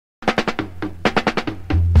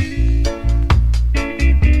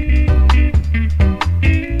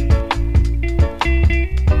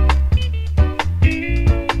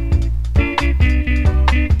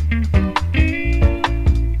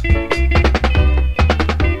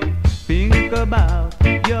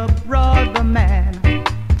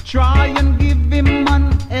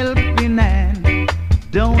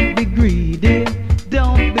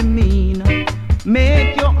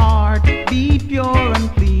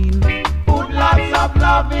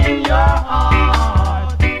love in your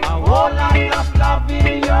heart, a whole lot of love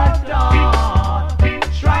in your thought.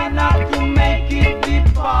 Try not to make it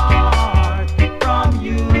depart from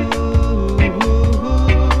you,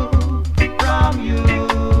 from you.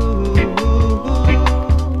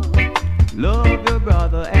 Love your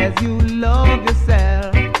brother as you love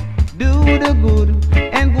yourself. Do the good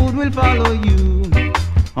and good will follow you.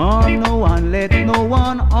 Harm no one, let no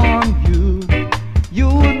one harm you.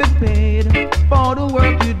 You'll be paid for the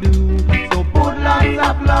work you do. So put lots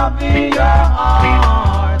of love in your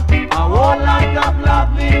heart, a whole lot of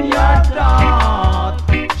love in your thought.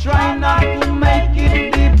 Try not to make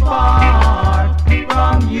it depart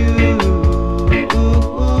from you,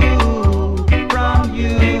 from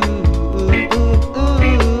you.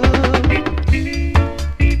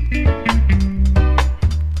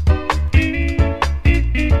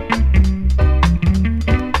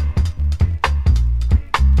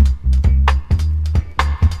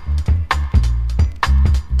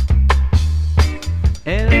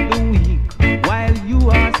 Help the weak while you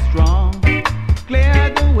are strong. Clear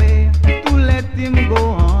the way to let him go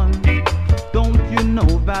on. Don't you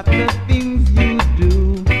know that the things you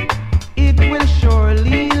do, it will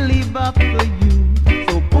surely live up to you.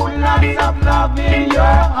 So put lots of love in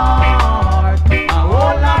your heart, a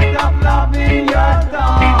whole lot of love in your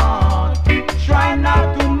thought.